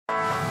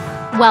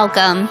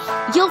welcome.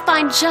 You'll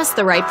find just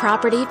the right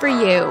property for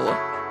you.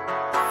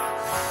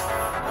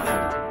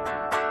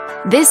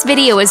 This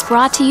video is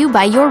brought to you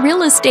by your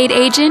real estate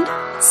agent,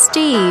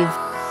 Steve.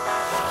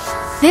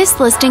 This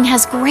listing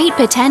has great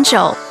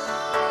potential,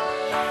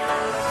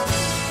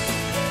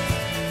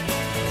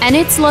 and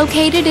it's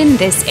located in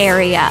this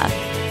area.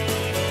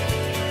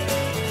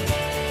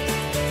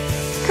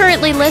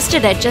 Currently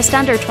listed at just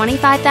under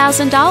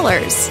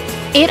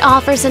 $25,000. It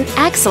offers an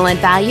excellent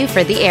value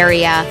for the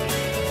area.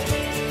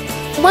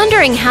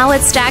 Wondering how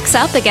it stacks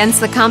up against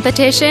the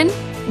competition?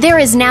 There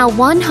is now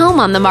one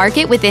home on the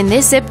market within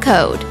this zip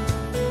code.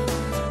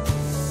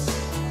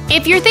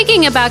 If you're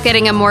thinking about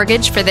getting a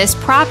mortgage for this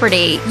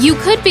property, you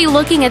could be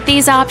looking at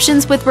these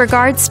options with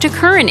regards to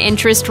current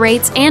interest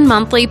rates and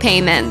monthly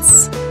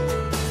payments.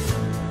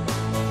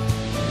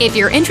 If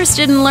you're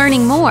interested in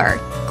learning more,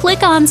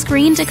 click on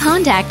screen to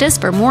contact us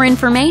for more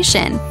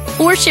information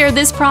or share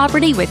this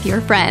property with your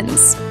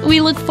friends.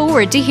 We look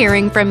forward to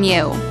hearing from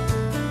you.